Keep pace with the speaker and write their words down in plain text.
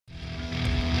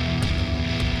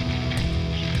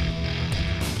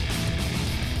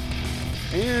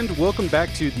And welcome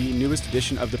back to the newest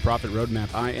edition of the Profit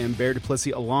Roadmap. I am Bear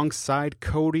Duplessis alongside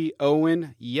Cody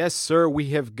Owen. Yes, sir, we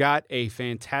have got a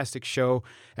fantastic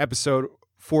episode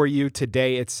for you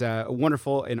today. It's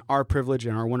wonderful and our privilege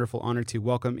and our wonderful honor to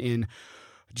welcome in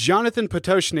Jonathan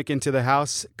Pototschnik into the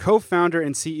house, co-founder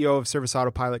and CEO of Service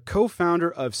Autopilot, co-founder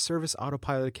of Service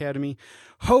Autopilot Academy,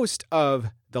 host of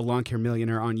The Lawn Care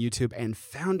Millionaire on YouTube, and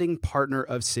founding partner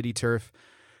of City Turf.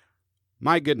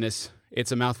 My goodness,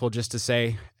 it's a mouthful just to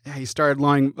say. He started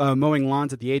mowing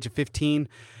lawns at the age of 15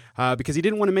 because he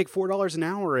didn't want to make $4 an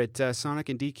hour at Sonic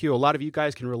and DQ. A lot of you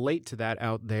guys can relate to that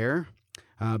out there.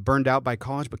 Burned out by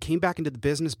college, but came back into the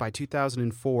business by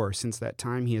 2004. Since that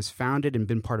time, he has founded and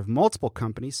been part of multiple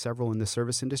companies, several in the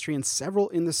service industry and several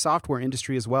in the software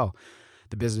industry as well.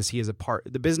 The businesses he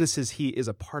is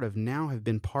a part of now have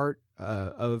been part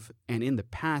of, and in the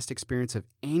past, experience of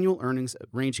annual earnings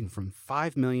ranging from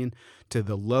 $5 million to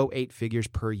the low 8 figures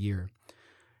per year.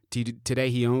 Today,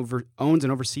 he owns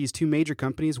and oversees two major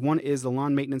companies. One is the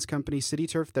lawn maintenance company, City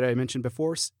Turf, that I mentioned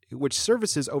before, which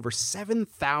services over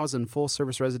 7,000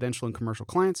 full-service residential and commercial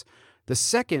clients. The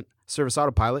second, Service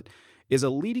Autopilot, is a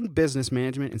leading business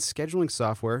management and scheduling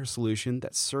software solution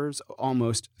that serves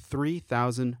almost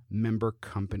 3,000 member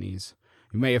companies.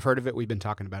 You may have heard of it. We've been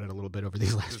talking about it a little bit over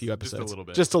these last few episodes.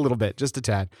 Just a little bit, just a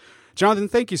tad. Jonathan,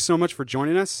 thank you so much for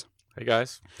joining us. Hey,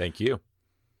 guys. Thank you.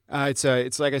 It's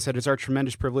like I said, it's our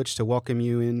tremendous privilege to welcome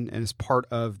you in as part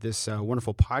of this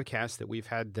wonderful podcast that we've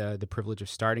had the privilege of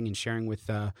starting and sharing with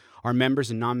our members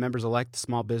and non-members alike, the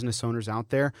small business owners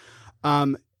out there.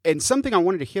 And something I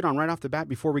wanted to hit on right off the bat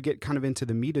before we get kind of into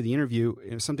the meat of the interview,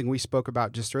 something we spoke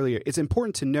about just earlier. It's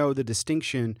important to know the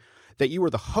distinction that you were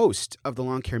the host of The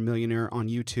Lawn Care Millionaire on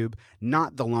YouTube,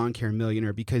 not The Lawn Care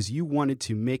Millionaire, because you wanted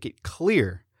to make it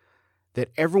clear that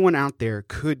everyone out there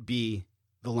could be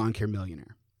The Lawn Care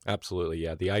Millionaire. Absolutely,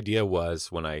 yeah. The idea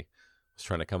was, when I was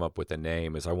trying to come up with a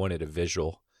name, is I wanted a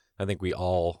visual. I think we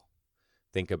all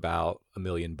think about $1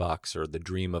 million or the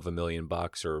dream of $1 million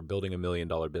or building $1 million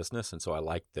business. And so I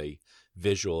liked the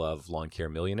visual of Lawn Care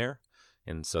Millionaire.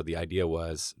 And so the idea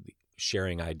was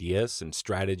sharing ideas and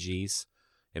strategies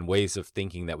and ways of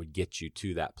thinking that would get you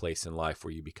to that place in life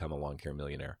where you become a lawn care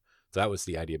millionaire. So that was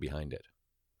the idea behind it.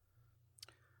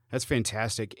 That's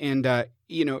fantastic. And,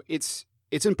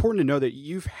 it's important to know that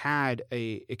you've had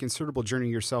a considerable journey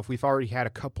yourself. We've already had a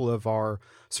couple of our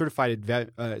certified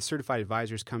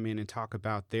advisors come in and talk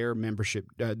about their membership,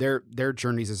 their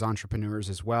journeys as entrepreneurs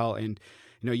as well. And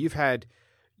you've had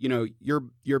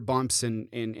your bumps and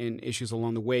issues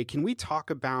along the way. Can we talk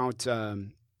about?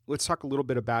 Let's talk a little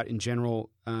bit about in general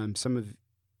some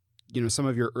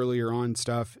of your earlier on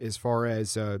stuff as far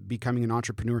as becoming an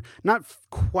entrepreneur. Not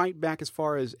quite back as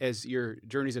far as your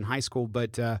journeys in high school,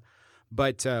 but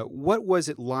what was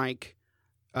it like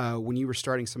when you were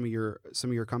starting some of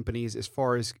your companies, as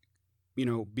far as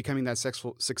becoming that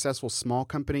successful small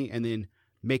company and then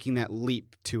making that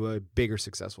leap to a bigger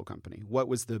successful company? What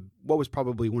was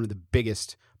probably one of the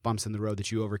biggest bumps in the road that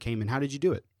you overcame, and how did you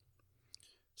do it?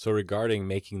 So regarding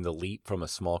making the leap from a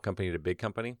small company to a big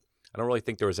company, I don't really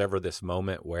think there was ever this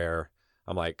moment where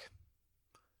I'm like,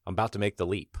 I'm about to make the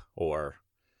leap, or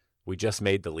we just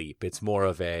made the leap. It's more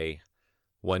of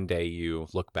one day you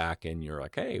look back and you're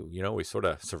like, hey, we sort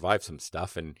of survived some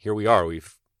stuff, and here we are.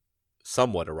 We've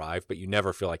somewhat arrived, but you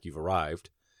never feel like you've arrived.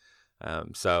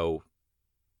 So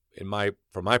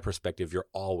from my perspective, you're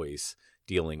always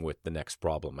dealing with the next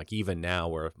problem. Like even now,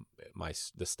 where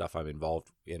the stuff I'm involved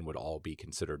in would all be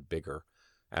considered bigger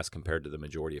as compared to the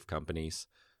majority of companies,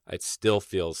 it still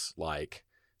feels like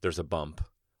there's a bump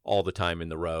all the time in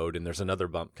the road, and there's another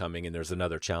bump coming, and there's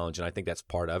another challenge, and I think that's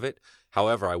part of it.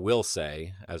 However, I will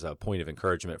say, as a point of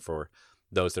encouragement for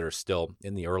those that are still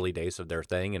in the early days of their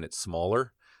thing and it's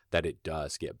smaller, that it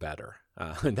does get better,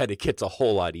 and that it gets a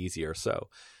whole lot easier. So,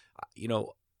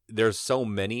 there's so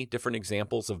many different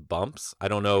examples of bumps. I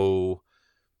don't know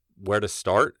where to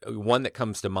start. One that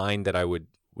comes to mind that I would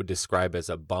describe as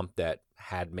a bump that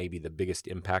had maybe the biggest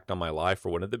impact on my life,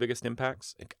 or one of the biggest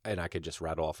impacts, and I could just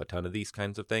rattle off a ton of these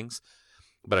kinds of things.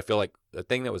 But I feel like the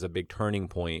thing that was a big turning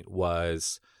point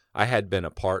was I had been a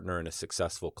partner in a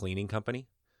successful cleaning company,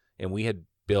 and we had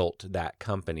built that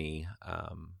company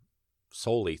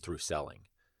solely through selling.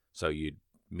 So you'd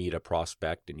meet a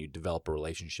prospect and you'd develop a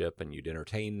relationship and you'd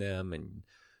entertain them, and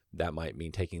that might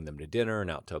mean taking them to dinner and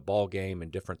out to a ball game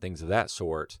and different things of that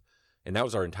sort. And that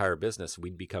was our entire business.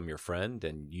 We'd become your friend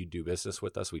and you'd do business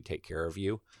with us. We'd take care of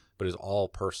you. But it was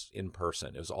all in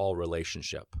person. It was all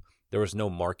relationship. There was no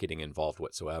marketing involved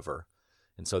whatsoever.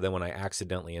 And so then when I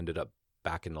accidentally ended up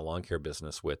back in the lawn care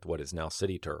business with what is now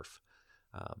City Turf,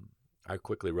 I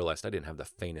quickly realized I didn't have the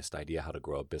faintest idea how to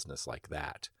grow a business like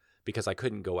that because I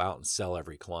couldn't go out and sell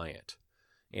every client.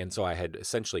 And so I had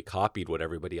essentially copied what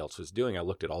everybody else was doing. I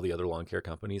looked at all the other lawn care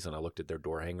companies and I looked at their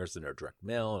door hangers and their direct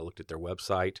mail. I looked at their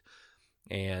website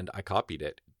and I copied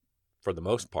it for the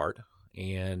most part,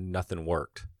 and nothing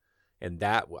worked. And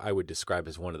that I would describe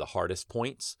as one of the hardest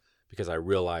points because I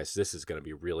realized this is going to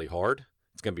be really hard.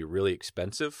 It's going to be really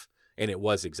expensive. And it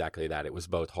was exactly that. It was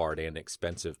both hard and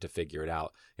expensive to figure it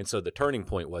out. And so the turning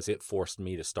point was it forced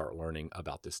me to start learning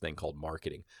about this thing called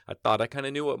marketing. I thought I kind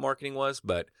of knew what marketing was,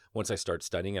 but once I started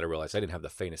studying it, I realized I didn't have the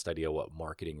faintest idea what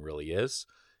marketing really is.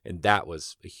 And that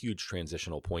was a huge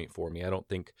transitional point for me. I don't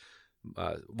think,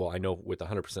 I know with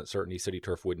 100% certainty, City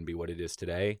Turf wouldn't be what it is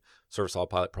today. Service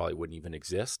Autopilot probably wouldn't even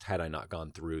exist had I not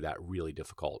gone through that really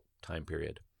difficult time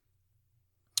period.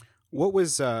 What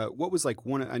was like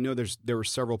one? I know there were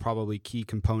several probably key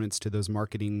components to those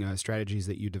marketing strategies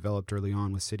that you developed early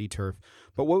on with City Turf.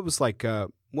 But what was like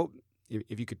what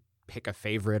if you could pick a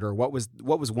favorite, or what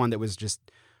was one that was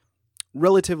just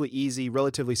relatively easy,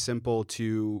 relatively simple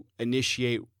to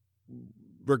initiate,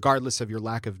 regardless of your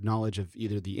lack of knowledge of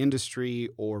either the industry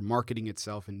or marketing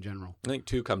itself in general? I think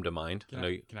two come to mind.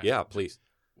 Please.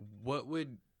 What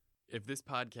would, if this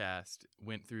podcast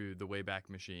went through the Wayback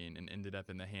Machine and ended up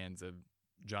in the hands of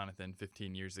Jonathan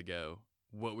 15 years ago,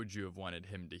 what would you have wanted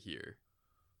him to hear?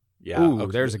 Yeah.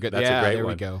 Ooh, there's a good. That's yeah, a great there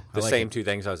one. we go. The same two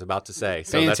things I was about to say.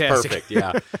 So Fantastic. That's perfect.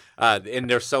 Yeah. And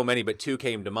there's so many, but two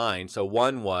came to mind. So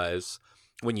one was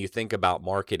when you think about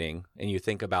marketing and you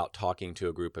think about talking to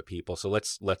a group of people. So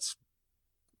let's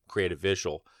create a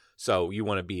visual. So you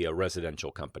want to be a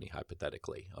residential company,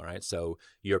 hypothetically. All right. So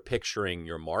you're picturing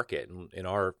your market, and in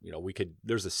our,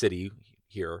 there's a city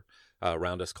here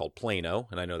around us called Plano.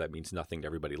 And I know that means nothing to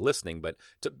everybody listening, but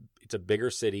it's a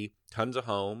bigger city, tons of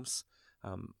homes.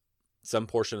 Some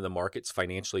portion of the market's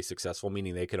financially successful,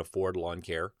 meaning they can afford lawn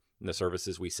care and the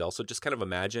services we sell. So just kind of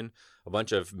imagine a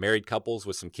bunch of married couples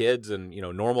with some kids and,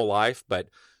 normal life, but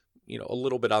a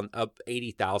little bit on up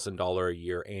 $80,000 a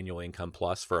year annual income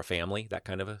plus for a family, that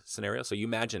kind of a scenario. So you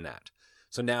imagine that.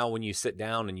 So now when you sit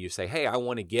down and you say, hey, I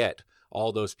want to get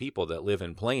all those people that live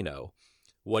in Plano,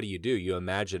 what do? You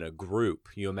imagine a group,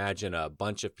 you imagine a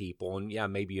bunch of people, and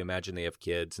maybe you imagine they have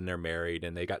kids and they're married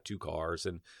and they got 2 cars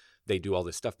and they do all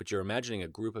this stuff, but you're imagining a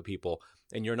group of people,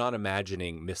 and you're not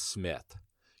imagining Miss Smith.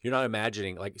 You're not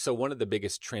imagining, so one of the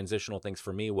biggest transitional things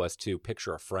for me was to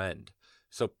picture a friend.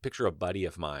 So picture a buddy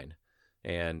of mine,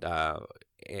 and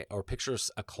or picture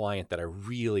a client that I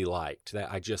really liked,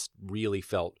 that I just really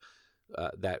felt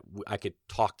that I could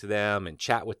talk to them and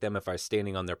chat with them if I was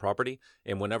standing on their property.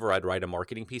 And whenever I'd write a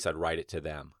marketing piece, I'd write it to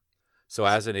them. So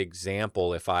as an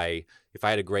example, if I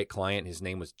had a great client, his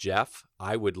name was Jeff,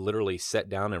 I would literally sit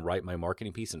down and write my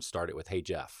marketing piece and start it with, hey,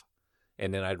 Jeff.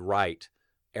 And then I'd write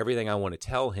everything I want to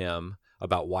tell him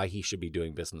about why he should be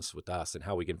doing business with us and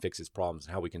how we can fix his problems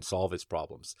and how we can solve his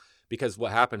problems. Because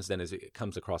what happens then is it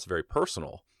comes across very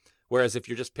personal. Whereas if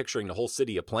you're just picturing the whole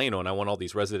city of Plano and I want all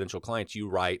these residential clients, you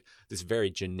write this very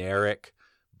generic,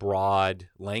 broad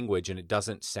language, and it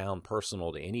doesn't sound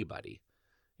personal to anybody.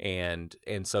 And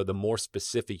so the more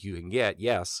specific you can get,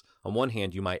 yes, on one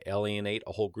hand, you might alienate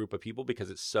a whole group of people because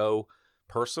it's so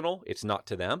personal. It's not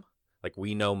to them. Like,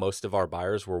 we know most of our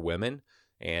buyers were women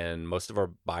and most of our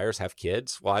buyers have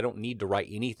kids. Well, I don't need to write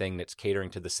anything that's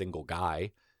catering to the single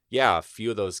guy. Yeah, a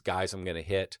few of those guys I'm going to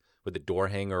hit with a door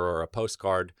hanger or a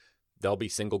postcard. They'll be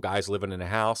single guys living in a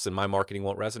house and my marketing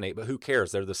won't resonate, but who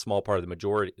cares? They're the small part of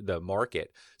the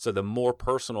market. So the more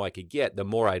personal I could get, the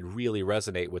more I'd really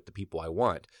resonate with the people I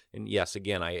want. And yes,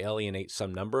 again, I alienate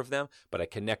some number of them, but I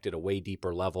connect at a way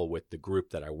deeper level with the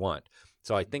group that I want.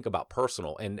 So I think about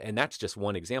personal, and that's just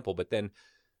one example. But then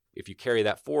if you carry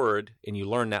that forward and you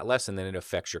learn that lesson, then it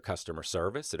affects your customer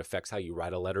service. It affects how you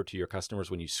write a letter to your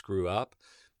customers when you screw up.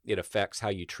 It affects how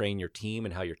you train your team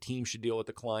and how your team should deal with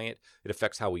the client. It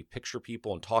affects how we picture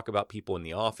people and talk about people in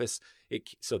the office.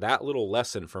 So that little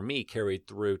lesson for me carried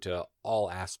through to all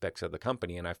aspects of the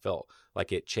company, and I felt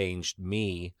like it changed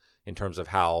me in terms of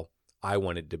how I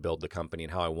wanted to build the company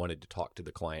and how I wanted to talk to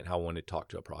the client, how I wanted to talk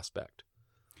to a prospect.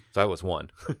 So that was one.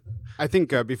 I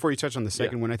think before you touch on the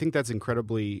second one, I think that's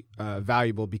incredibly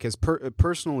valuable because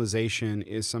personalization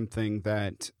is something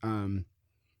that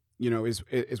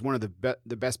is one of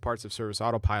the best parts of Service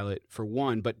Autopilot, for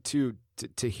one, but two,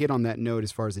 to hit on that note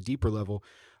as far as a deeper level,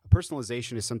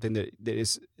 personalization is something that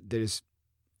is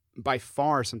by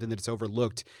far something that is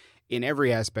overlooked in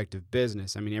every aspect of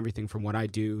business. I mean, everything from what I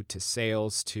do to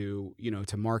sales to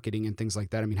marketing and things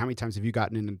like that. I mean, how many times have you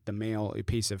gotten in the mail a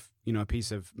piece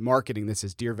of marketing that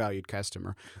says "Dear valued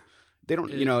customer"? They don't,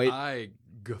 I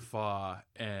guffaw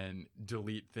and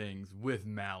delete things with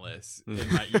malice in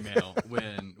my email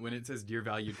when it says "Dear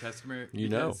valued customer." You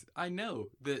know. Because I know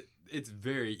that it's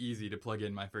very easy to plug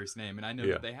in my first name, and I know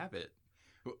that they have it.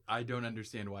 I don't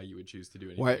understand why you would choose to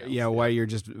do anything else. Why you're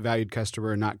just valued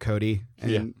customer, not Cody.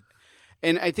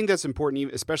 And I think that's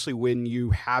important, especially when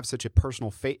you have such a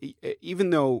personal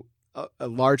even though a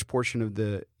large portion of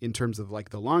in terms of like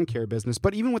the lawn care business,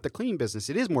 but even with the cleaning business,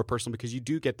 it is more personal because you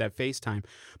do get that face time,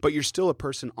 but you're still a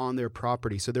person on their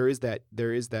property. So there is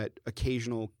that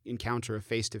occasional encounter of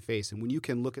face to face. And when you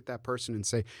can look at that person and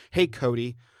say, "Hey,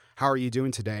 Cody, how are you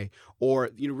doing today?"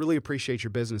 Or, really appreciate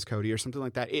your business, Cody, or something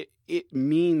like that. It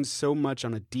means so much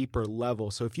on a deeper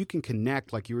level. So if you can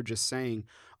connect, like you were just saying,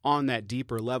 on that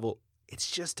deeper level, it's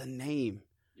just a name,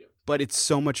 but it's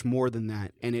so much more than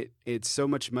that. And it's so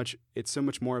much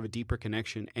more of a deeper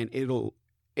connection, and it'll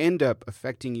end up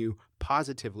affecting you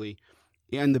positively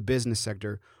in the business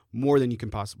sector more than you can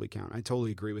possibly count. I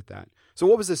totally agree with that. So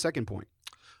what was the second point?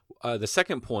 The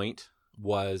second point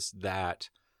was that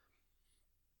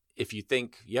if you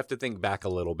have to think back a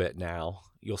little bit now,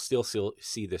 you'll still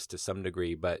see this to some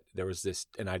degree, but there was this,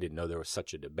 and I didn't know there was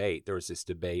such a debate. There was this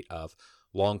debate of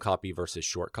long copy versus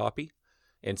short copy.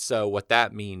 And so what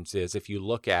that means is if you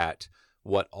look at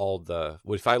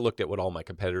if I looked at what all my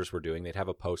competitors were doing, they'd have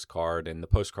a postcard, and the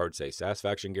postcard say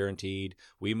satisfaction guaranteed,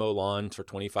 we mow lawns for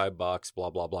 $25, blah,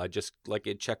 blah, blah. Just like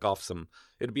it'd check off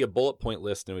it'd be a bullet point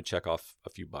list, and it would check off a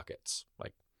few buckets,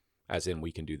 like as in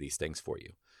we can do these things for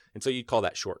you. And so you'd call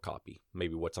that short copy,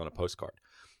 maybe what's on a postcard.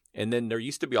 And then there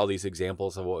used to be all these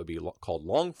examples of what would be called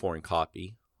long form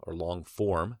copy or long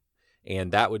form.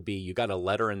 And that would be, you got a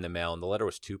letter in the mail, and the letter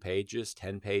was 2 pages,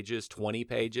 10 pages, 20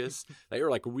 pages. They were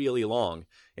like really long.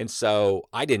 And so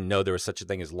I didn't know there was such a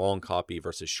thing as long copy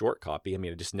versus short copy. I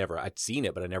mean, I'd seen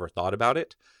it, but I never thought about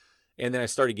it. And then I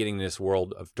started getting in this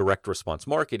world of direct response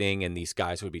marketing, and these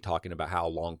guys would be talking about how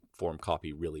long form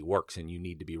copy really works, and you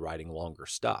need to be writing longer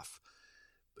stuff.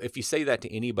 If you say that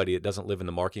to anybody that doesn't live in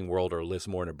the marketing world or lives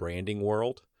more in a branding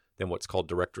world than what's called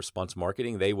direct response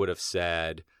marketing, they would have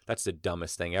said, that's the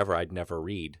dumbest thing ever. I'd never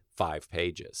read 5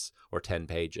 pages or 10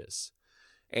 pages.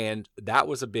 And that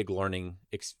was a big learning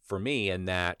for me, in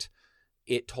that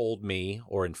it told me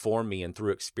or informed me, and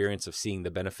through experience of seeing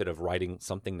the benefit of writing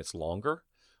something that's longer.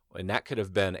 And that could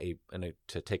have been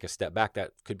to take a step back,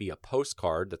 that could be a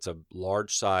postcard that's a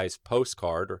large size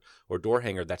postcard or door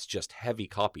hanger that's just heavy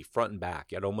copy front and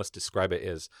back. I'd almost describe it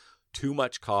as too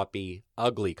much copy,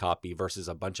 ugly copy versus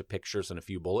a bunch of pictures and a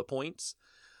few bullet points.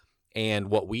 And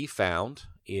what we found,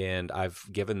 and I've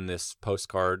given this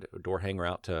postcard door hanger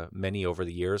out to many over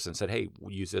the years and said, hey,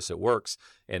 use this, it works.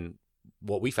 And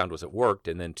what we found was it worked.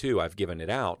 And then 2, I've given it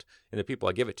out, and the people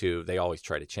I give it to, they always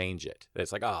try to change it.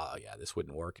 It's like, oh yeah, this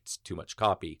wouldn't work. It's too much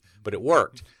copy, but it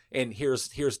worked. And here's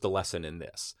the lesson in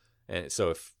this. And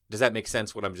so does that make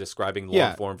sense what I'm describing,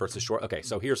 long form versus short? Okay,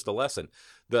 so here's the lesson.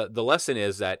 The lesson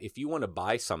is that if you want to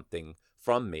buy something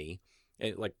from me,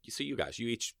 and like, so you guys,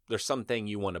 there's something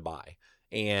you want to buy.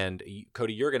 And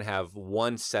Cody, you're going to have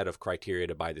one set of criteria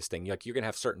to buy this thing. Like, you're going to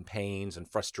have certain pains and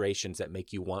frustrations that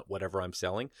make you want whatever I'm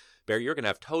selling. Barry, you're going to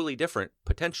have totally different,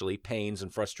 potentially, pains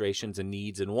and frustrations and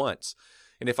needs and wants.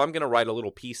 And if I'm going to write a little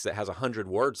piece that has 100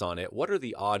 words on it, what are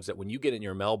the odds that when you get in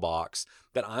your mailbox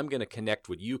that I'm going to connect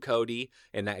with you, Cody,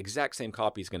 and that exact same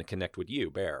copy is going to connect with you,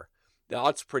 Bear? The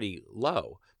odds pretty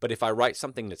low. But if I write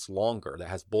something that's longer, that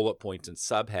has bullet points and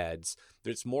subheads,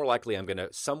 it's more likely I'm going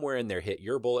to somewhere in there hit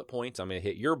your bullet points. I'm going to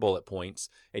hit your bullet points,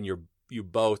 and you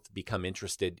both become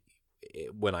interested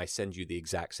when I send you the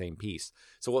exact same piece.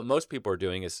 So what most people are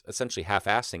doing is essentially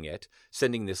half-assing it,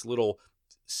 sending this little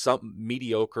some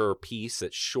mediocre piece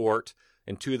that's short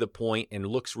and to the point and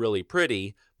looks really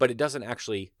pretty, but it doesn't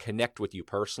actually connect with you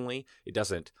personally. It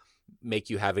doesn't make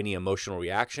you have any emotional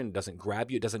reaction. It doesn't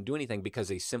grab you. It doesn't do anything because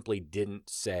they simply didn't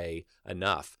say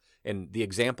enough. And the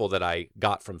example that I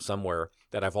got from somewhere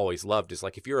that I've always loved is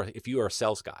like, if you are a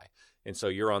sales guy, and so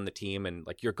you're on the team and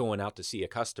like you're going out to see a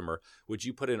customer, would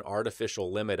you put an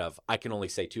artificial limit of, I can only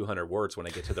say 200 words when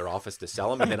I get to their office to sell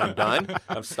them, and then I'm done,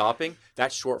 I'm stopping?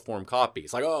 That's short form copy.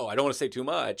 It's like, oh, I don't want to say too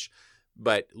much.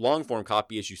 But long form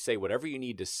copy is you say whatever you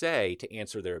need to say to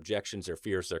answer their objections, their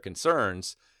fears, their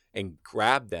concerns, and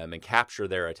grab them and capture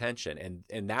their attention.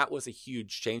 And that was a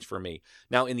huge change for me.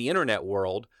 Now, in the internet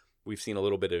world, we've seen a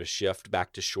little bit of a shift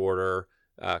back to shorter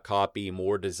copy,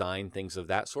 more design, things of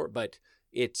that sort. But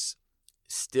it's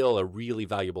still a really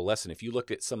valuable lesson. If you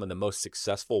look at some of the most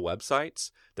successful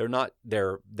websites,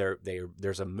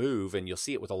 there's a move, and you'll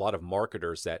see it with a lot of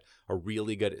marketers that are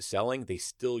really good at selling. They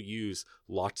still use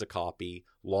lots of copy,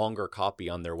 longer copy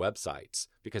on their websites,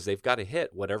 because they've got to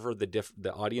hit whatever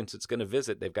the audience that's going to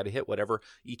visit. They've got to hit whatever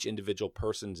each individual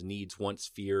person's needs, wants,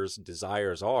 fears,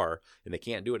 desires are, and they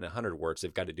can't do it in 100 words.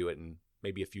 They've got to do it in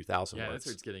maybe a few thousand words. Yeah, that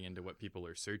starts getting into what people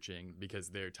are searching, because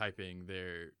they're typing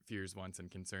their fears, wants,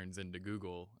 and concerns into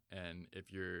Google. And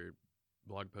if your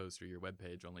blog post or your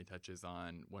webpage only touches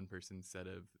on one person's set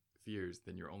of fears,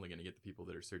 then you're only going to get the people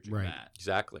that are searching that.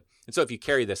 Exactly. And so if you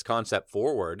carry this concept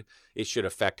forward, it should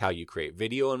affect how you create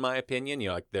video, in my opinion.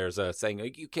 Like there's a saying,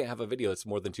 like, you can't have a video that's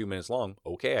more than 2 minutes long.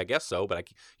 Okay, I guess so. But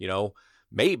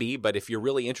maybe, but if you're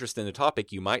really interested in the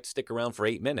topic, you might stick around for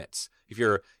 8 minutes. If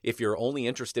you're only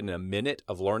interested in a minute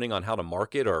of learning on how to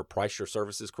market or price your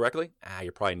services correctly,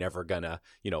 you're probably never gonna,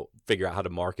 figure out how to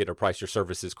market or price your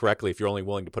services correctly if you're only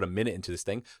willing to put a minute into this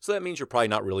thing. So that means you're probably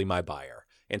not really my buyer.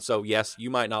 And so, yes, you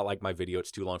might not like my video.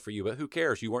 It's too long for you, but who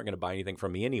cares? You weren't going to buy anything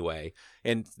from me anyway.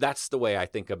 And that's the way I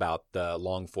think about the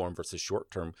long form versus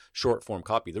short form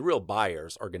copy. The real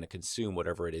buyers are going to consume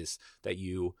whatever it is that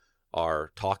you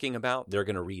are talking about. They're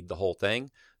going to read the whole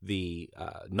thing. The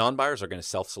non-buyers are going to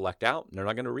self-select out, and they're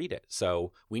not going to read it.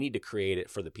 So we need to create it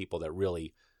for the people that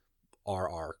really are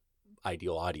our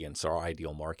ideal audience, our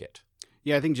ideal market.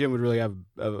 Yeah, I think Jim would really have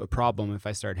a problem if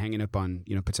I started hanging up on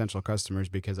potential customers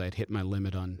because I'd hit my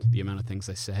limit on the amount of things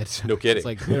I said. No kidding. It's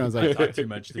like I was like, Not too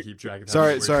much to keep track of.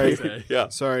 sorry, Yeah.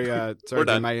 sorry. We're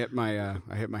done. I hit my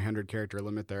 100 character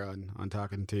limit there on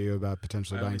talking to you about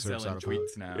potentially I'm buying only service selling auto.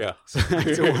 tweets now. Yeah. So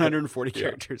 140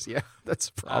 characters. Yeah, that's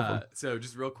a problem. So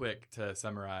just real quick to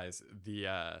summarize,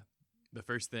 the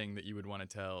first thing that you would want to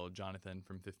tell Jonathan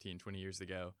from 15, 20 years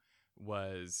ago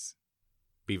was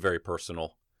Be very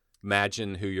personal.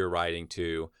 Imagine who you're writing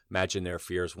to, imagine their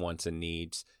fears, wants, and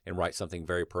needs, and write something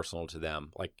very personal to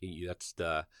them. Like that's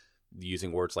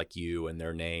using words like you and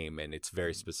their name, and it's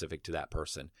very specific to that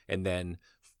person. And then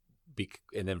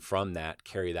from that,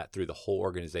 carry that through the whole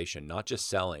organization, not just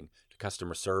selling, to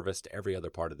customer service, to every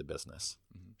other part of the business.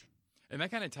 Mm-hmm. And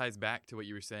that kind of ties back to what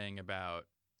you were saying about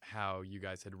how you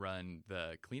guys had run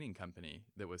the cleaning company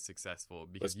that was successful.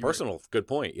 Because It's personal. Good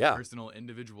point. Yeah. Personal,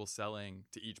 individual selling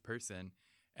to each person.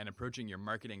 And approaching your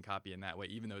marketing copy in that way,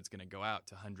 even though it's going to go out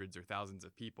to hundreds or thousands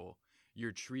of people,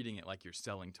 you're treating it like you're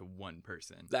selling to one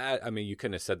person. You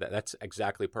couldn't have said that. That's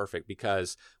exactly perfect,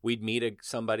 because we'd meet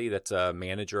somebody that's a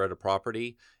manager at a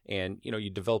property, and you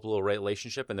develop a little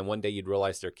relationship, and then one day you'd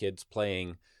realize their kid's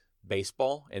playing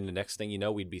baseball, and the next thing you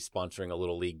know, we'd be sponsoring a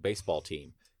little league baseball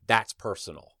team. That's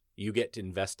personal. You get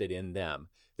invested in them.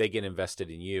 They get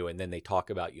invested in you, and then they talk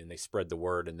about you and they spread the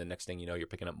word. And the next thing you know, you're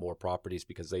picking up more properties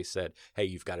because they said, hey,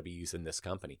 you've got to be using this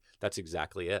company. That's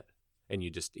exactly it. And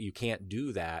you can't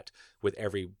do that with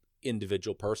every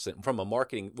individual person. From a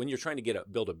marketing, when you're trying to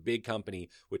build a big company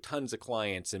with tons of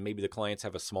clients, and maybe the clients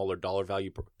have a smaller dollar value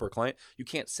per client, you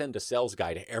can't send a sales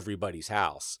guy to everybody's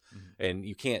house. Mm-hmm. And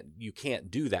you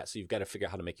can't do that. So you've got to figure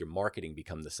out how to make your marketing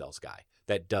become the sales guy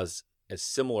that does as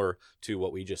similar to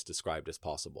what we just described as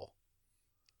possible.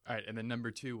 All right, and then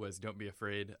number 2 was don't be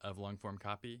afraid of long form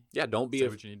copy. Yeah, don't be say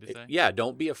what you need to say. Yeah,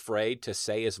 don't be afraid to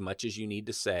say as much as you need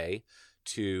to say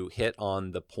to hit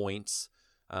on the points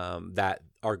that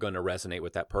are going to resonate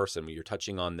with that person. When you're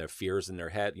touching on their fears in their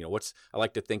head, I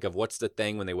like to think of what's the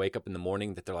thing when they wake up in the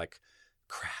morning that they're like,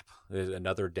 crap, there's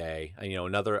another day. I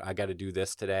got to do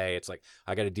this today. It's like,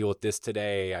 I got to deal with this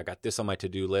today. I got this on my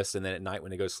to-do list. And then at night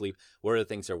when they go to sleep, what are the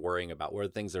things they're worrying about? What are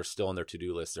the things that are still on their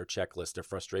to-do list, their checklist, their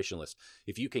frustration list?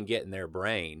 If you can get in their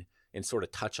brain and sort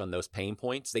of touch on those pain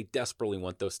points, they desperately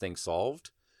want those things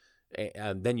solved.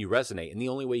 And then you resonate. And the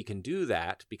only way you can do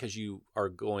that, because you're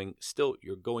going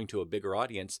to a bigger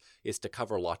audience, is to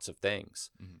cover lots of things.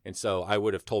 Mm-hmm. And so I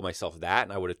would have told myself that,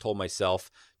 and I would have told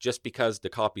myself, just because the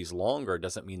copy's longer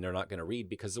doesn't mean they're not going to read,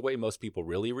 because the way most people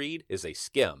really read is they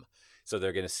skim. So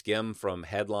they're going to skim from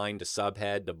headline to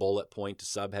subhead to bullet point to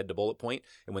subhead to bullet point.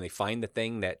 And when they find the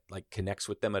thing that connects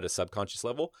with them at a subconscious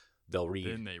level, they'll read.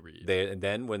 Then they read. And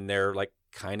then when they're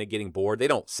kind of getting bored, they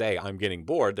don't say, I'm getting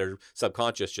bored. Their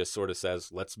subconscious just sort of says,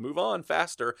 let's move on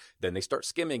faster. Then they start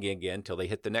skimming again till they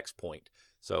hit the next point.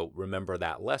 So remember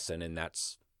that lesson, and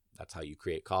that's how you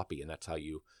create copy, and that's how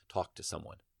you talk to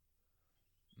someone.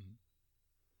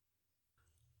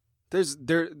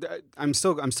 I'm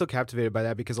still captivated by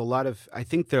that, because I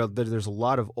think there's a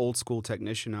lot of old school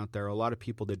technician out there, a lot of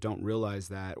people that don't realize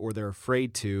that, or they're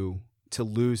afraid to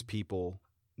lose people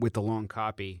with the long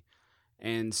copy.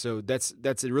 And so that's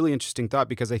a really interesting thought,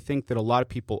 because I think that a lot of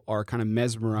people are kind of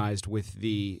mesmerized with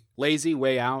the lazy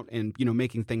way out and,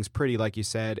 making things pretty, like you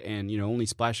said, and, only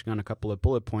splashing on a couple of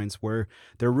bullet points, where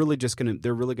they're really going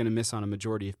to miss on a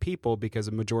majority of people, because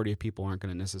a majority of people aren't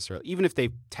going to necessarily, even if they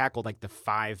tackle like the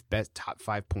top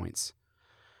 5 points,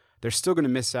 they're still going to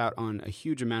miss out on a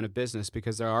huge amount of business,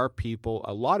 because there are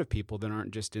a lot of people that aren't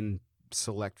just in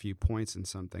select few points in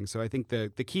something. So I think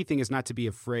the key thing is not to be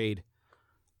afraid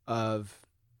of,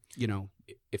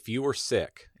 if you were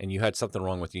sick and you had something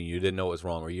wrong with you and you didn't know what was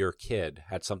wrong, or your kid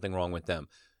had something wrong with them,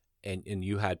 and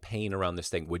you had pain around this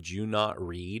thing, would you not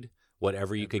read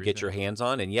whatever you could get your hands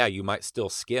on? And yeah, you might still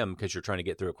skim because you're trying to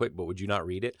get through it quick, but would you not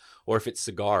read it? Or if it's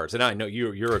cigars, and I know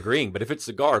you're agreeing, but if it's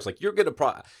cigars, like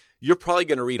you're probably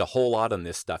going to read a whole lot on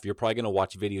this stuff. You're probably going to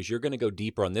watch videos. You're going to go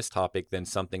deeper on this topic than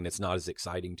something that's not as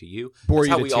exciting to you. Bore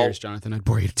you to tears, Jonathan. I'd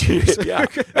bore you to tears. Yeah.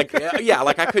 Like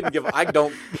I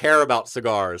don't care about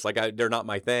cigars. Like they're not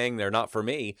my thing. They're not for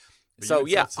me. But so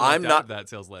yeah, I'm not that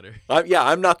sales letter.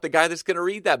 I'm not the guy that's going to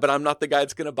read that, but I'm not the guy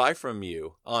that's going to buy from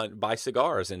you buy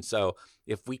cigars. And so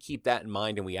if we keep that in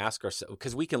mind and we ask ourselves,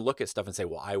 because we can look at stuff and say,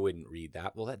 well, I wouldn't read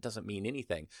that. Well, that doesn't mean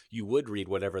anything. You would read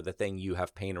whatever the thing you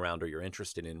have pain around or you're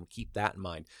interested in. Keep that in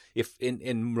mind.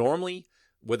 And normally,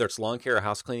 whether it's lawn care or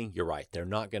house cleaning, you're right. They're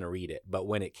not going to read it. But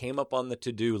when it came up on the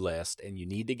to-do list and you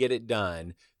need to get it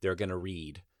done, they're going to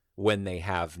read when they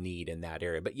have need in that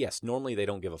area. But yes, normally they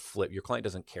don't give a flip. Your client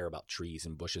doesn't care about trees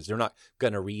and bushes. They're not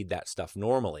going to read that stuff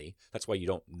normally. That's why you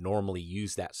don't normally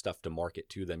use that stuff to market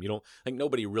to them.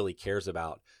 Nobody really cares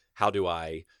about how do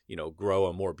I, grow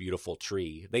a more beautiful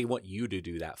tree. They want you to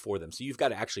do that for them. So you've got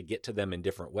to actually get to them in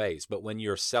different ways. But when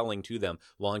you're selling to them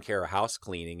lawn care or house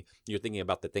cleaning, you're thinking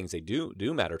about the things they do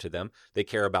matter to them. They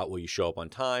care about, will you show up on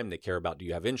time? They care about, do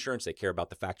you have insurance? They care about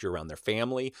the fact you're around their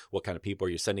family. What kind of people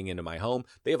are you sending into my home?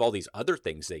 They have all these other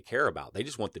things they care about. They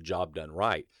just want the job done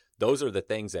right. Those are the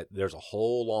things that there's a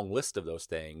whole long list of those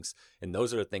things. And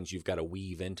those are the things you've got to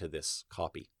weave into this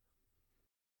copy.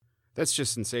 That's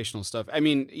just sensational stuff. I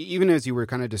mean, even as you were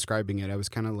kind of describing it, I was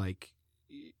kind of like,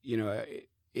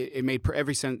 it made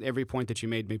every point that you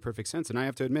made perfect sense. And I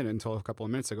have to admit, until a couple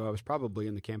of minutes ago, I was probably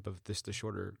in the camp of the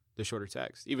shorter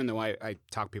text, even though I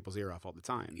talk people's ear off all the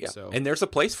time. Yeah. So, and there's a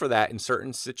place for that in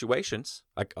certain situations.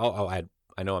 Like I'll add,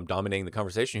 I know I'm dominating the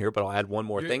conversation here, but I'll add one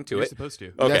more thing to you're it. Supposed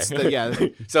to.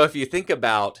 Okay. So if you think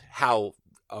about how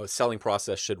a selling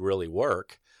process should really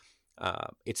work,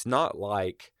 it's not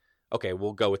like, okay,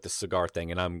 we'll go with the cigar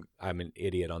thing, and I'm an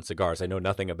idiot on cigars. I know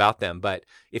nothing about them. But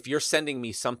if you're sending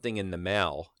me something in the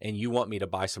mail and you want me to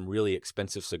buy some really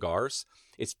expensive cigars,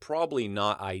 it's probably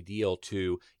not ideal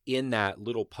to, in that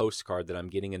little postcard that I'm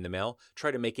getting in the mail,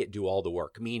 try to make it do all the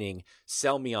work, meaning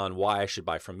sell me on why I should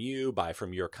buy from you, buy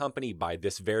from your company, buy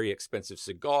this very expensive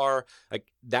cigar.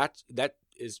 Like that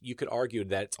is, you could argue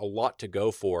that it's a lot to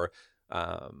go for.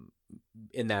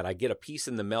 In that I get a piece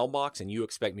in the mailbox and you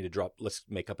expect me to drop, let's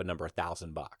make up a number,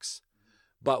 $1,000.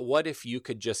 But what if you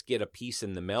could just get a piece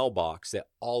in the mailbox that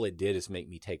all it did is make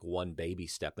me take one baby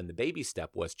step? And the baby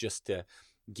step was just to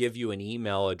give you an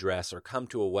email address or come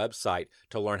to a website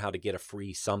to learn how to get a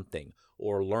free something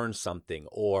or learn something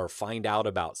or find out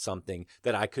about something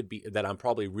that I'm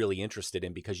probably really interested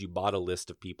in because you bought a list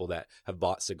of people that have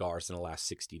bought cigars in the last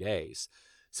 60 days.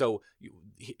 So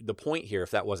the point here,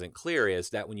 if that wasn't clear, is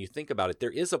that when you think about it, there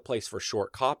is a place for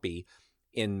short copy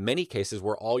in many cases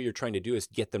where all you're trying to do is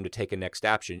get them to take a next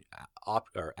action.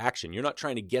 You're not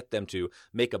trying to get them to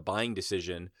make a buying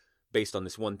decision based on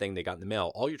this one thing they got in the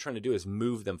mail. All you're trying to do is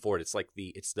move them forward. It's like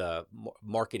it's the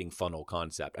marketing funnel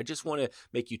concept. I just want to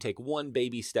make you take one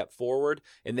baby step forward.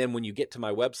 And then when you get to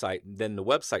my website, then the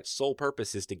website's sole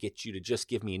purpose is to get you to just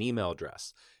give me an email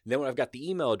address. And then when I've got the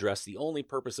email address, the only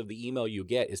purpose of the email you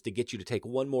get is to get you to take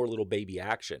one more little baby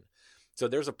action. So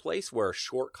there's a place where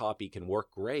short copy can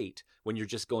work great when you're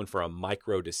just going for a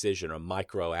micro decision or a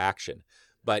micro action.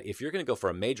 But if you're going to go for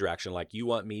a major action, like you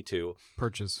want me to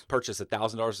purchase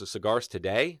 $1,000 of cigars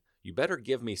today, you better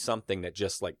give me something that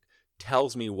just like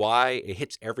tells me why, it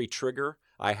hits every trigger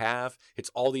I have, hits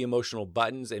all the emotional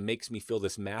buttons, and makes me feel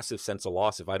this massive sense of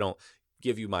loss. If I don't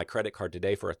give you my credit card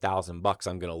today for $1,000,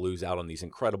 I'm going to lose out on these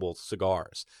incredible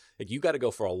cigars. Like, you got to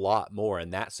go for a lot more in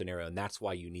that scenario, and that's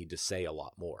why you need to say a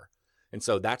lot more. And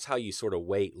so that's how you sort of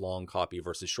weight long copy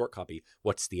versus short copy.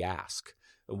 What's the ask?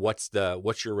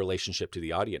 What's your relationship to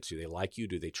the audience? Do they like you?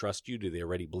 Do they trust you? Do they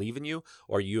already believe in you?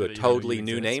 Or are you a totally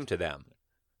new name to them?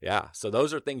 Yeah. So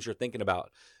those are things you're thinking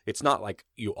about. It's not like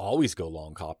you always go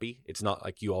long copy. It's not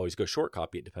like you always go short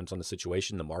copy. It depends on the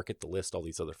situation, the market, the list, all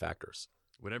these other factors.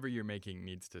 Whatever you're making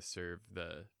needs to serve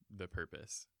the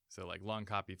purpose. So like long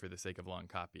copy for the sake of long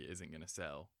copy isn't going to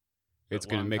sell. it's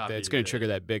going to make that. It's going to trigger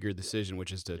that bigger decision,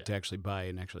 which is to actually buy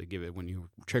and actually give it. When you're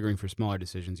triggering for smaller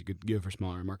decisions, you could give for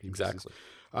smaller marketing. Exactly.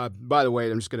 By the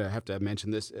way, I'm just going to have to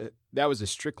mention this. That was a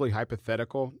strictly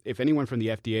hypothetical. If anyone from the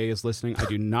FDA is listening, I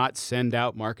do not send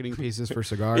out marketing pieces for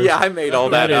cigars. Yeah, I made all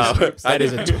that up. That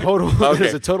is a total. Okay. That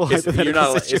is a total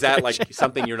hypothetical. Is that like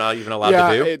something you're not even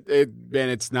allowed to do?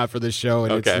 And it's not for this show,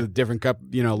 and it's a different cup.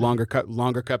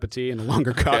 Longer cup of tea and a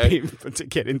longer copy to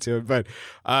get into it. But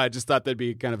I just thought that'd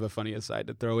be kind of a funny aside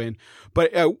to throw in.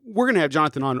 But we're going to have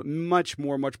Jonathan on much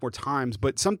more times,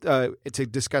 but to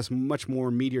discuss much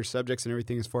more meatier subjects and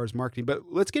everything as far as marketing. But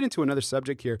let's get into another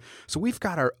subject here. So we've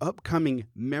got our upcoming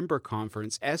member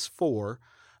conference, SA4,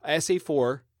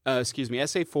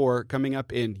 coming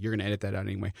up in, you're going to edit that out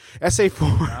anyway.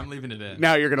 SA4. No, I'm leaving it in.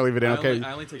 Now you're going to leave it in, okay.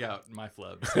 I only take out my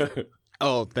flubs.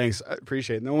 Oh, thanks. I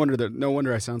appreciate it. No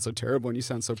wonder I sound so terrible and you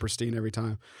sound so pristine every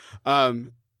time.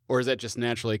 Or is that just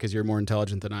naturally because you're more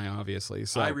intelligent than I, obviously?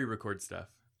 So I re-record stuff.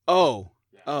 Oh.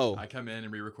 I come in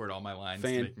and re-record all my lines to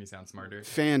make me sound smarter.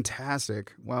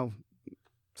 Fantastic. Well,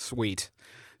 sweet.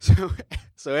 So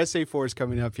SA4 is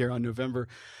coming up here on November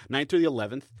 9th through the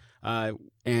 11th.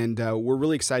 And we're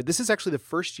really excited. This is actually the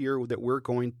first year that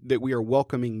we are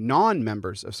welcoming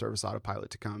non-members of Service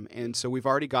Autopilot to come. And so we've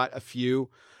already got a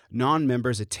few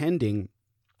non-members attending.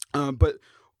 But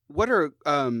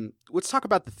let's talk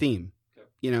about the theme.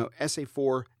 Okay.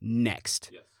 SA4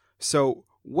 next. Yes. So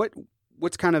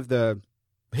what's kind of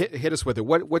hit us with it?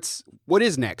 What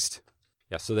is next?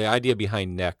 Yeah. So the idea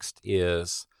behind next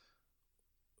is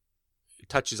it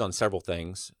touches on several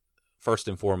things. First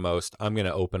and foremost, I'm going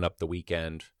to open up the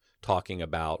weekend talking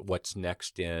about what's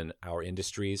next in our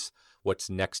industries, what's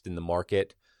next in the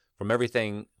market, from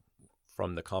everything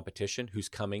from the competition, who's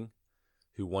coming,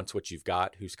 who wants what you've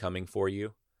got, who's coming for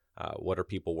you, what are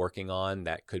people working on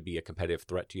that could be a competitive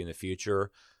threat to you in the future,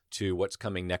 to what's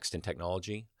coming next in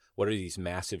technology. What are these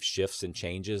massive shifts and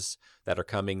changes that are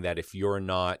coming that if you're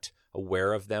not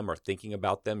aware of them or thinking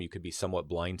about them, you could be somewhat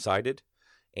blindsided.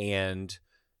 And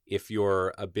if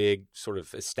you're a big sort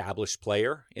of established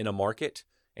player in a market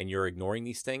and you're ignoring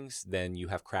these things, then you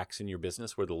have cracks in your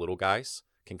business where the little guys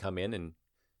can come in and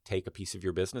take a piece of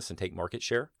your business and take market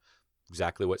share.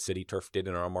 Exactly what City Turf did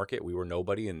in our market. We were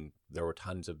nobody and there were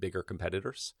tons of bigger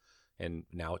competitors, and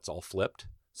now it's all flipped.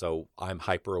 So I'm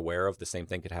hyper aware of the same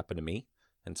thing could happen to me.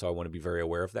 And so I want to be very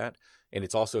aware of that. And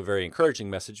it's also a very encouraging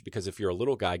message because if you're a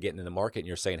little guy getting in the market and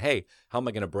you're saying, hey, how am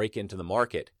I going to break into the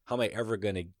market? How am I ever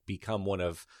going to become one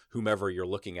of whomever you're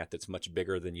looking at that's much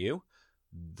bigger than you?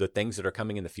 The things that are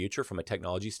coming in the future from a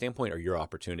technology standpoint are your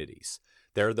opportunities.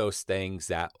 They're those things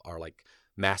that are like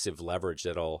massive leverage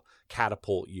that'll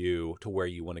catapult you to where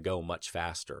you want to go much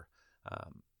faster.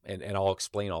 And I'll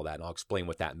explain all that, and I'll explain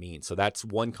what that means. So that's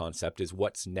one concept, is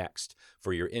what's next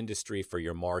for your industry, for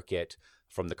your market,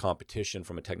 from the competition,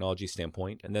 from a technology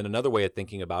standpoint. And then another way of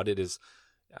thinking about it is,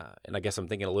 and I guess I'm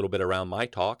thinking a little bit around my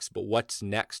talks, but what's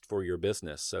next for your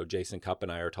business? So Jason Cupp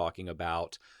and I are talking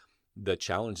about the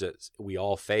challenge that we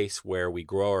all face where we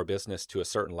grow our business to a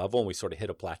certain level and we sort of hit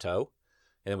a plateau.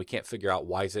 And then we can't figure out,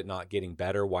 why is it not getting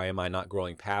better? Why am I not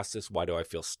growing past this? Why do I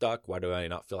feel stuck? Why do I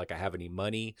not feel like I have any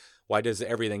money? Why does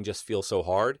everything just feel so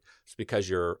hard? It's because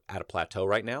you're at a plateau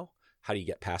right now. How do you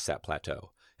get past that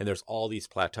plateau? And there's all these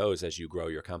plateaus as you grow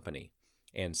your company.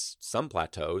 And some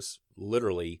plateaus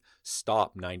literally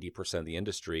stop 90% of the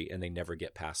industry and they never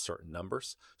get past certain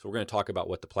numbers. So we're going to talk about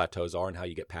what the plateaus are and how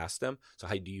you get past them. So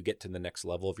how do you get to the next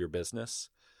level of your business?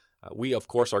 We, of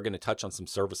course, are going to touch on some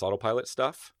Service Autopilot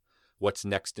stuff. What's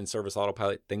next in Service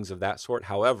Autopilot, things of that sort.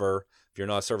 However, if you're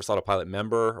not a Service Autopilot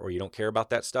member or you don't care about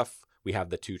that stuff, we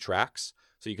have the 2 tracks.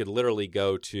 So you could literally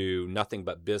go to nothing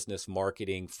but business,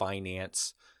 marketing,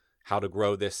 finance, how to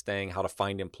grow this thing, how to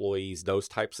find employees, those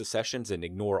types of sessions, and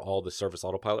ignore all the Service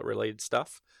Autopilot related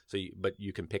stuff. But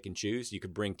you can pick and choose. You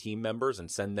could bring team members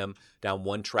and send them down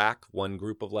one track, one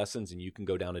group of lessons, and you can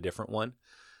go down a different one.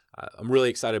 I'm really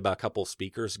excited about a couple of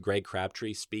speakers. Greg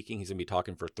Crabtree speaking. He's going to be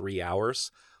talking for 3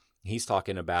 hours. He's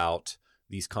talking about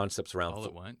these concepts around all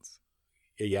at once.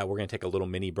 Yeah, we're going to take a little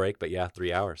mini break, but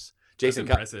 3 hours. Jason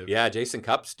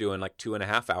Cupp's doing like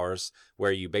 2.5 hours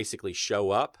where you basically show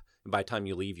up, and by the time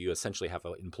you leave, you essentially have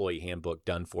an employee handbook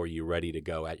done for you, ready to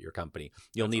go at your company.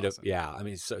 You'll need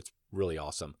awesome. So it's really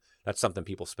awesome. That's something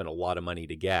people spend a lot of money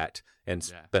to get and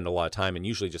spend a lot of time and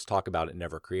usually just talk about it and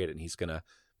never create it. And he's going to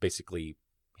basically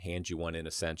hand you one in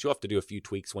a sense. You'll have to do a few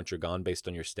tweaks once you're gone based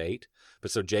on your state. But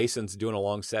so Jason's doing a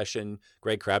long session.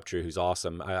 Greg Crabtree, who's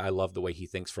awesome. I love the way he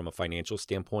thinks from a financial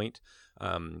standpoint.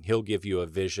 He'll give you a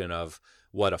vision of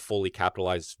what a fully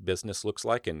capitalized business looks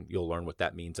like, and you'll learn what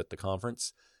that means at the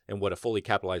conference. And what a fully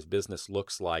capitalized business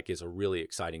looks like is a really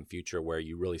exciting future where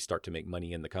you really start to make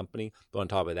money in the company. But on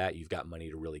top of that, you've got money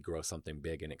to really grow something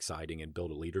big and exciting and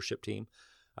build a leadership team.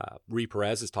 Ree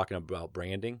Perez is talking about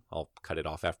branding. I'll cut it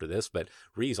off after this, but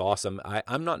Ree's awesome.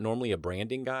 I'm not normally a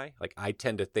branding guy. Like, I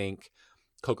tend to think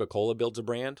Coca-Cola builds a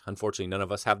brand. Unfortunately, none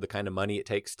of us have the kind of money it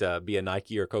takes to be a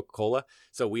Nike or Coca-Cola.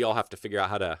 So we all have to figure out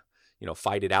how to,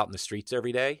 fight it out in the streets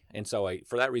every day. And so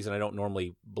for that reason, I don't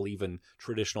normally believe in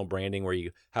traditional branding where you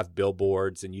have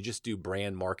billboards and you just do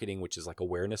brand marketing, which is like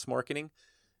awareness marketing.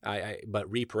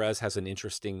 But Ree Perez has an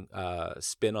interesting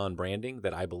spin on branding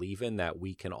that I believe in that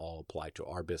we can all apply to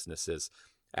our businesses.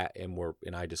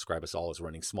 And I describe us all as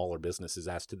running smaller businesses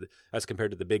as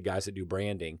compared to the big guys that do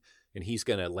branding. And he's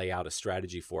going to lay out a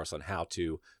strategy for us on how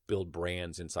to build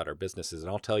brands inside our businesses.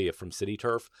 And I'll tell you, from City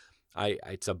Turf, I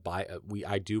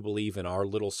do believe in our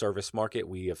little service market.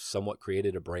 We have somewhat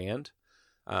created a brand.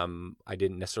 I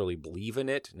didn't necessarily believe in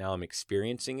it. Now I'm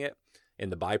experiencing it.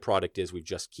 And the byproduct is we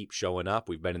just keep showing up.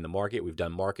 We've been in the market. We've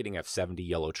done marketing. I have 70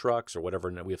 yellow trucks or whatever.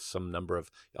 And we have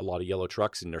a lot of yellow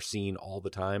trucks, and they're seen all the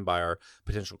time by our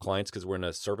potential clients because we're in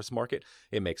a service market.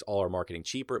 It makes all our marketing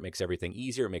cheaper. It makes everything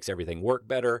easier. It makes everything work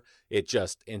better.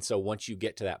 And so once you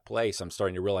get to that place, I'm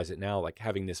starting to realize it now, like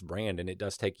having this brand, and it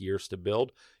does take years to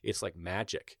build. It's like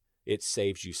magic. It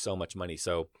saves you so much money.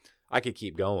 So I could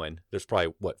keep going. There's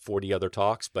probably 40 other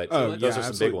talks, but those are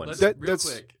some big ones. Quick,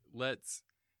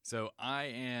 So I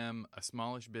am a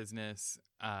smallish business,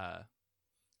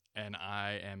 and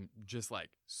I am just like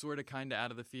sort of kind of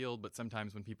out of the field, but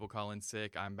sometimes when people call in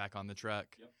sick, I'm back on the truck.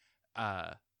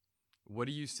 Yep. What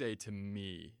do you say to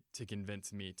me to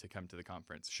convince me to come to the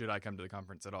conference? Should I come to the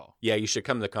conference at all? Yeah, you should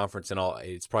come to the conference, and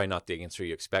it's probably not the answer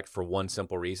you expect for one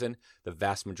simple reason. The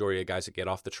vast majority of guys that get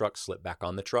off the truck slip back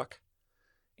on the truck.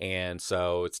 And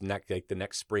so it's like the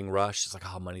next spring rush. It's like,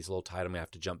 oh, money's a little tight. I'm going to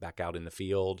have to jump back out in the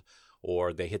field.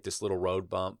 Or they hit this little road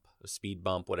bump, a speed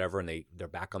bump, whatever, and they're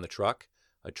back on the truck.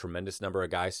 A tremendous number of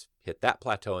guys hit that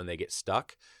plateau and they get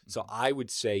stuck. So I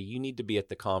would say you need to be at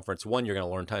the conference. One, you're going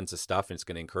to learn tons of stuff and it's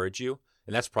going to encourage you.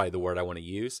 And that's probably the word I want to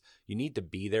use. You need to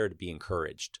be there to be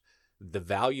encouraged. The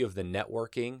value of the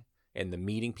networking and the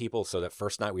meeting people. So that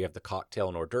first night we have the cocktail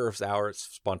and hors d'oeuvres hour. It's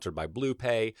sponsored by Blue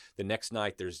Pay. The next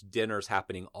night there's dinners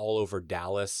happening all over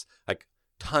Dallas. Like,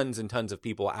 tons and tons of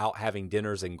people out having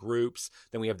dinners in groups.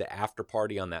 Then we have the after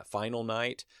party on that final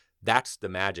night. That's the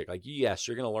magic. Like, yes,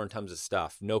 you're going to learn tons of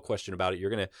stuff. No question about it. You're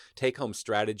going to take home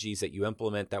strategies that you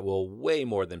implement that will way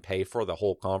more than pay for the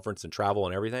whole conference and travel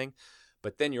and everything.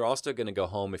 But then you're also going to go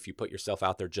home if you put yourself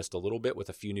out there just a little bit with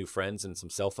a few new friends and some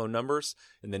cell phone numbers.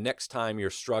 And the next time you're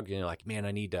struggling, you're like, man,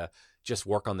 I need to just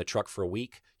work on the truck for a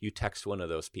week. You text one of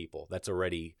those people that's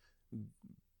already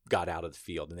got out of the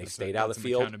field, and they stayed out of the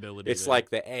field. It's like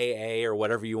the AA or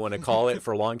whatever you want to call it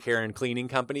for lawn care and cleaning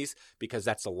companies, because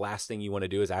that's the last thing you want to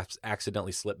do is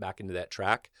accidentally slip back into that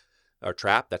trap.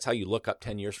 That's how you look up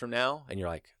 10 years from now and you're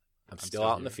like, I'm still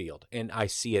out in the field. And I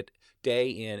see it day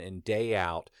in and day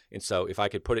out. And so if I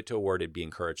could put it to a word, it'd be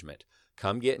encouragement.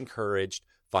 Come get encouraged.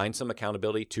 Find some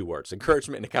accountability. 2 words: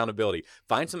 encouragement and accountability.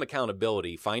 Find some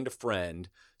accountability. Find a friend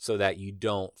so that you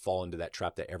don't fall into that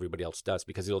trap that everybody else does,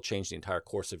 because it'll change the entire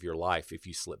course of your life if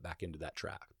you slip back into that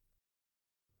trap.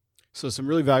 So some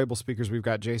really valuable speakers. We've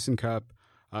got Jason Cupp,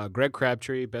 Greg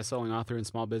Crabtree, best-selling author and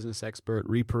small business expert,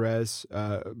 Ree Perez,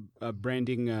 a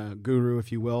branding guru,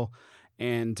 if you will,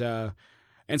 and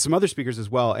some other speakers as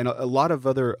well. And a lot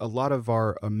of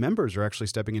our members are actually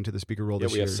stepping into the speaker role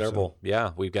this year. Yeah, we have several. So.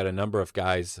 Yeah, we've got a number of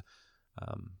guys.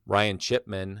 Ryan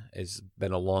Chipman has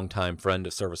been a longtime friend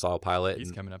of Service Autopilot.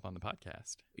 He's coming up on the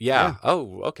podcast. Yeah.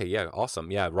 Oh, okay. Yeah.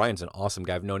 Awesome. Yeah. Ryan's an awesome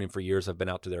guy. I've known him for years. I've been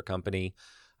out to their company.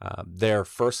 They're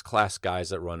first-class guys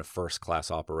that run a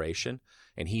first-class operation,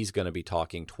 and he's going to be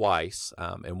talking twice.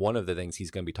 And one of the things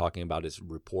he's going to be talking about is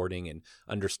reporting and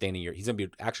understanding he's going to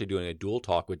be actually doing a dual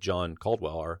talk with John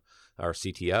Caldwell, our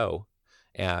CTO.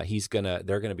 They're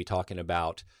going to be talking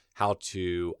about how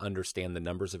to understand the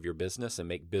numbers of your business and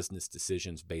make business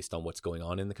decisions based on what's going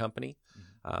on in the company.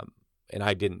 And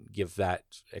I didn't give that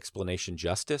explanation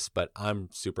justice, but I'm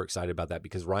super excited about that,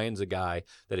 because Ryan's a guy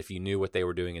that if you knew what they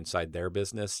were doing inside their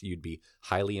business, you'd be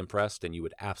highly impressed, and you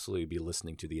would absolutely be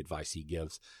listening to the advice he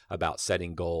gives about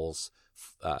setting goals,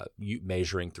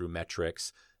 measuring through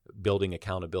metrics, building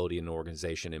accountability in an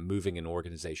organization, and moving an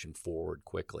organization forward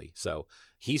quickly. So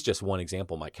he's just one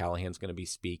example. Mike Callahan's going to be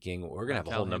speaking. We're going to have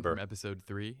a whole number. From episode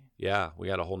 3. Yeah, we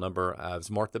got a whole number. Has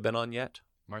Martha been on yet?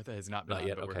 Martha has not been on,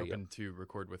 but we're hoping to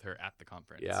record with her at the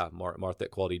conference. Yeah, Martha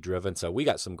at Quality Driven. So we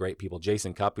got some great people.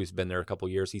 Jason Cupp, who's been there a couple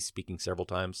of years, he's speaking several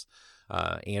times.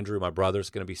 Andrew, my brother's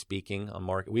going to be speaking on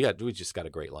market. We just got a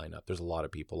great lineup. There's a lot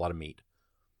of people, a lot of meat.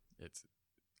 It's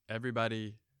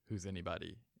everybody who's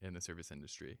anybody in the service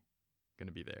industry going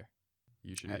to be there.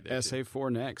 You should be there at too.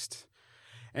 SA4 Next.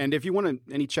 And if you want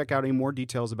to check out any more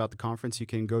details about the conference, you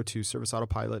can go to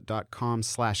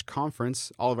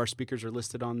serviceautopilot.com/conference. All of our speakers are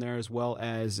listed on there, as well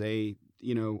as a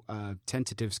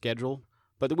tentative schedule,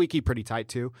 but we keep pretty tight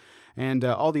too. And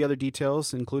all the other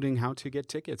details, including how to get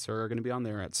tickets, are going to be on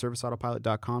there at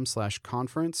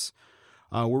serviceautopilot.com/conference.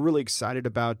 We're really excited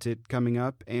about it coming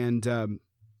up. And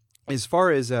as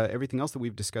far as everything else that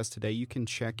we've discussed today, you can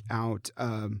check out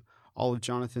all of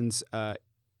Jonathan's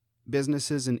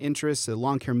businesses and interests at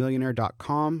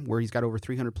lawncaremillionaire.com, where he's got over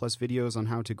 300 plus videos on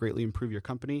how to greatly improve your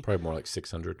company. Probably more like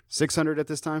 600. 600 at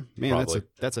this time? Man, Probably.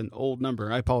 that's an old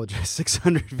number. I apologize.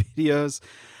 600 videos.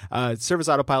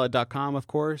 Serviceautopilot.com, of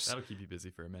course. That'll keep you busy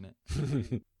for a minute.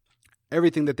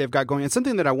 Everything that they've got going. And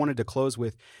something that I wanted to close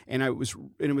with, and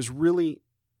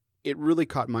it really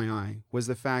caught my eye, was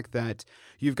the fact that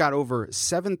you've got over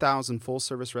 7,000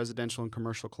 full-service residential and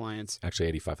commercial clients. Actually,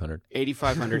 8,500.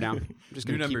 8,500 now. I'm just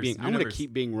going to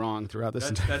keep being wrong throughout this.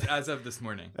 That's as of this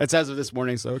morning. That's as of this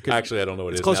morning. So Actually, I don't know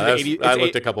what it is. Closer now. to 80. I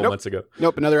looked a couple months ago.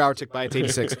 Nope, another hour ticked by. It's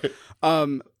 86.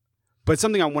 But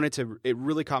something I wanted to, it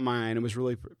really caught my eye, and it was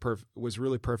really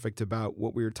perfect about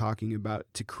what we were talking about,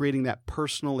 to creating that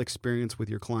personal experience with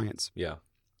your clients. Yeah.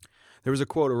 There was a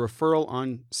quote, a referral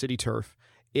on City Turf.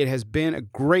 It has been a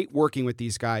great working with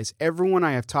these guys. Everyone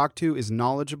I have talked to is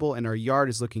knowledgeable, and our yard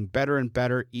is looking better and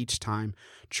better each time.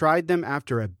 Tried them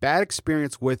after a bad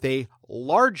experience with a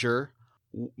larger,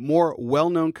 more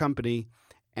well-known company,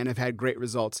 and have had great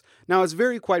results. Now, it's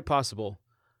very quite possible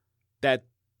that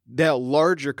that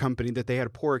larger company that they had a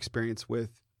poor experience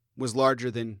with was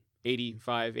larger than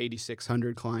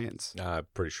 8,600 clients. I'm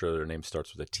pretty sure their name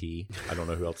starts with a T. I don't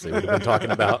know who else they would have been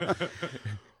talking about.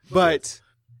 But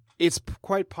it's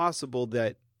quite possible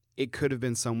that it could have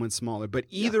been someone smaller. But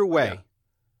either way,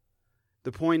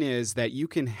 the point is that you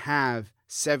can have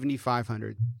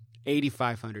 7,500,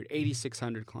 8,500,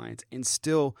 8,600 clients and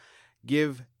still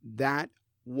give that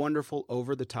wonderful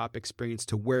over-the-top experience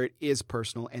to where it is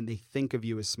personal, and they think of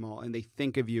you as small, and they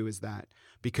think of you as that,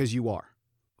 because you are.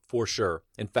 For sure.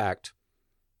 In fact,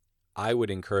 I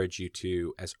would encourage you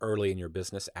to, as early in your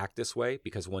business, act this way,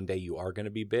 because one day you are going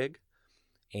to be big.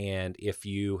 And if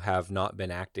you have not been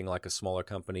acting like a smaller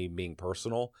company, being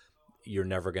personal, you're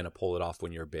never going to pull it off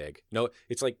when you're big. No,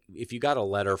 it's like if you got a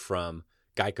letter from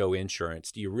Geico Insurance,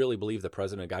 do you really believe the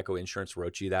president of Geico Insurance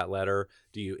wrote you that letter?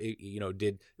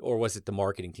 Or was it the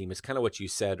marketing team? It's kind of what you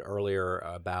said earlier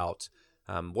about,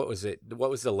 what was it? What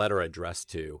was the letter addressed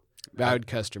to? Valued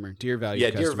customer, dear valued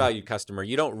customer. Yeah, dear valued customer.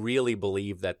 You don't really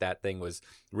believe that thing was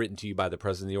written to you by the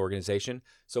president of the organization.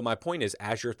 So my point is,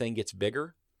 as your thing gets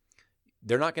bigger,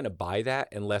 they're not going to buy that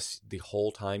unless the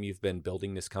whole time you've been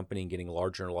building this company and getting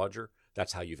larger and larger,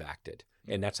 that's how you've acted.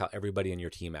 And that's how everybody in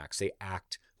your team acts. They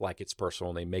act like it's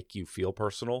personal and they make you feel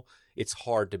personal. It's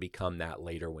hard to become that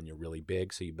later when you're really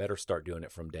big. So you better start doing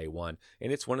it from day one.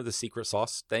 And it's one of the secret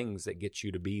sauce things that gets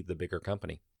you to be the bigger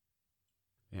company.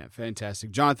 Yeah,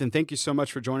 fantastic. Jonathan, thank you so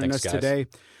much for joining us guys. today.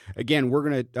 Again, we're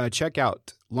going to check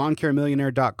out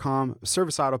lawncaremillionaire.com,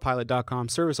 serviceautopilot.com,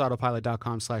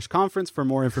 serviceautopilot.com/conference for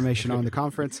more information on the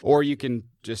conference. Or you can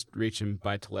just reach him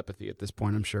by telepathy at this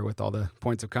point, I'm sure, with all the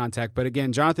points of contact. But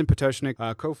again, Jonathan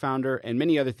Pototschnik, co-founder and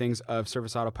many other things of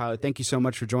Service Autopilot. Thank you so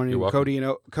much for joining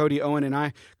Cody, Owen, and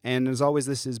I. And as always,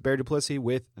 this is Bear Duplessis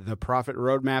with The Profit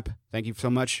Roadmap. Thank you so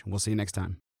much. We'll see you next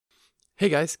time. Hey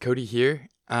guys, Cody here.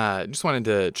 Just wanted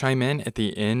to chime in at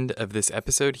the end of this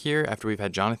episode here after we've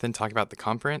had Jonathan talk about the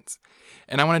conference.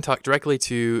 And I want to talk directly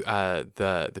to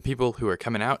the people who are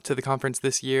coming out to the conference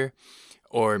this year,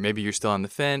 or maybe you're still on the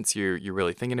fence, you're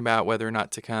really thinking about whether or not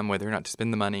to come, whether or not to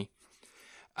spend the money.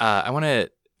 I want to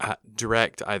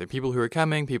direct either people who are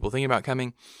coming, people thinking about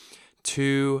coming,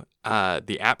 to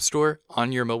the App Store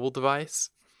on your mobile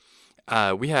device.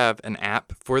 We have an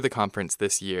app for the conference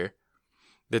this year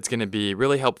that's going to be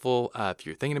really helpful if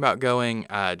you're thinking about going.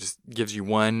 Just gives you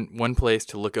one place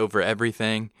to look over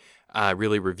everything,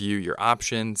 really review your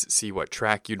options, see what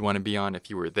track you'd want to be on if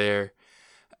you were there.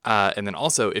 And then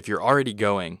also, if you're already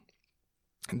going,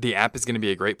 the app is going to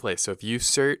be a great place. So if you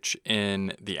search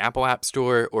in the Apple App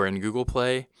Store or in Google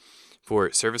Play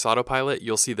for Service Autopilot,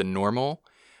 you'll see the normal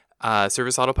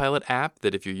Service Autopilot app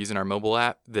that if you're using our mobile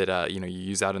app that you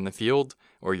use out in the field,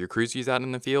 or your crews use out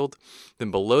in the field.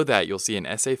 Then below that, you'll see an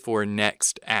SA4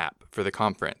 Next app for the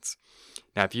conference.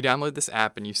 Now, if you download this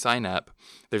app and you sign up,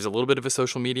 there's a little bit of a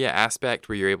social media aspect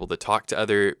where you're able to talk to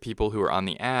other people who are on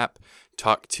the app,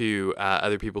 talk to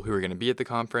other people who are going to be at the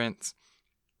conference.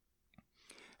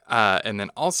 And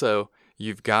then also,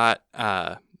 you've got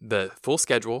the full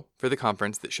schedule for the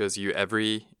conference that shows you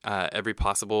every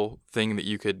possible thing that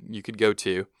you could go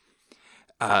to,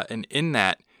 and in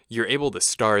that you're able to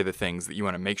star the things that you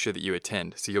want to make sure that you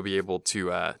attend. So you'll be able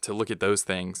to look at those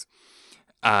things.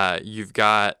 You've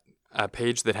got a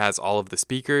page that has all of the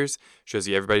speakers, shows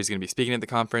you everybody's going to be speaking at the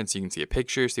conference. You can see a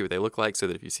picture, see what they look like, so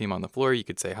that if you see them on the floor, you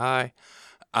could say hi.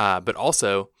 But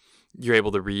also, you're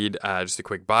able to read just a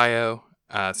quick bio.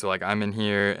 So like I'm in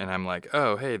here and I'm like,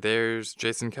 oh, hey, there's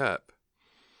Jason Cupp.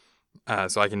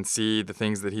 So I can see the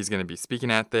things that he's going to be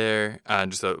speaking at there,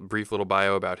 just a brief little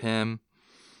bio about him.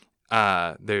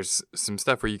 There's some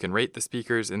stuff where you can rate the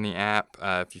speakers in the app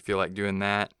if you feel like doing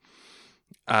that.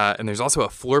 And there's also a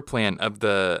floor plan of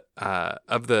the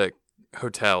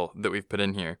hotel that we've put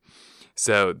in here.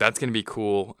 So that's going to be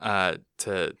cool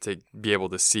to be able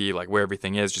to see like where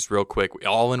everything is just real quick,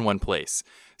 all in one place.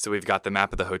 So we've got the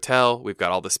map of the hotel, we've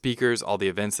got all the speakers, all the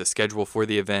events, the schedule for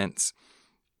the events.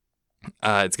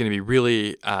 It's going to be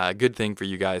really a good thing for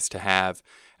you guys to have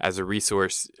as a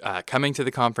resource coming to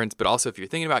the conference, but also if you're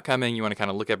thinking about coming, you want to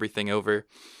kind of look everything over.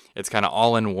 It's kind of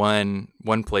all in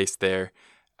one place there.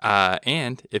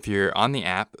 And if you're on the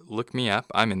app, look me up.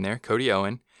 I'm in there, Cody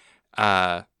Owen.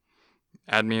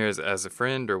 Add me as a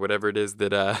friend or whatever it is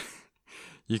that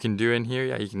you can do in here.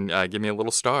 Yeah, you can give me a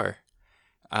little star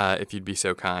if you'd be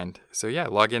so kind. So yeah,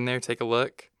 log in there, take a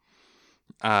look.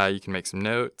 You can make some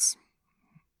notes.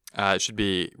 It should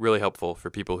be really helpful for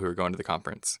people who are going to the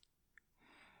conference.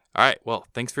 All right, well,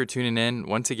 thanks for tuning in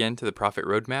once again to the Profit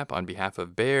Roadmap on behalf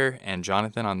of Bear and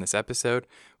Jonathan on this episode.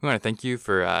 We want to thank you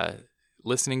for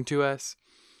listening to us.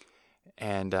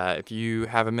 And if you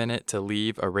have a minute to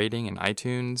leave a rating in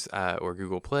iTunes or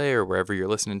Google Play or wherever you're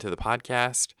listening to the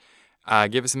podcast,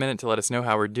 give us a minute to let us know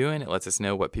how we're doing. It lets us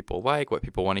know what people like, what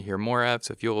people want to hear more of.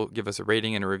 So if you'll give us a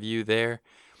rating and a review there,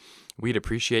 we'd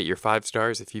appreciate your 5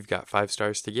 stars if you've got 5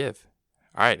 stars to give.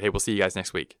 All right, hey, we'll see you guys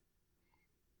next week.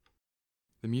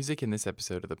 The music in this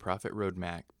episode of the Profit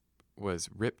Roadmap was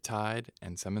Riptide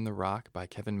and Summon the Rock by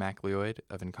Kevin MacLeod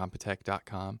of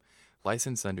Incompetech.com,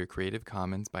 licensed under Creative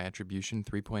Commons by Attribution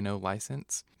 3.0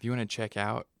 license. If you want to check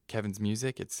out Kevin's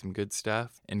music, it's some good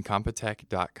stuff,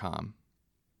 Incompetech.com.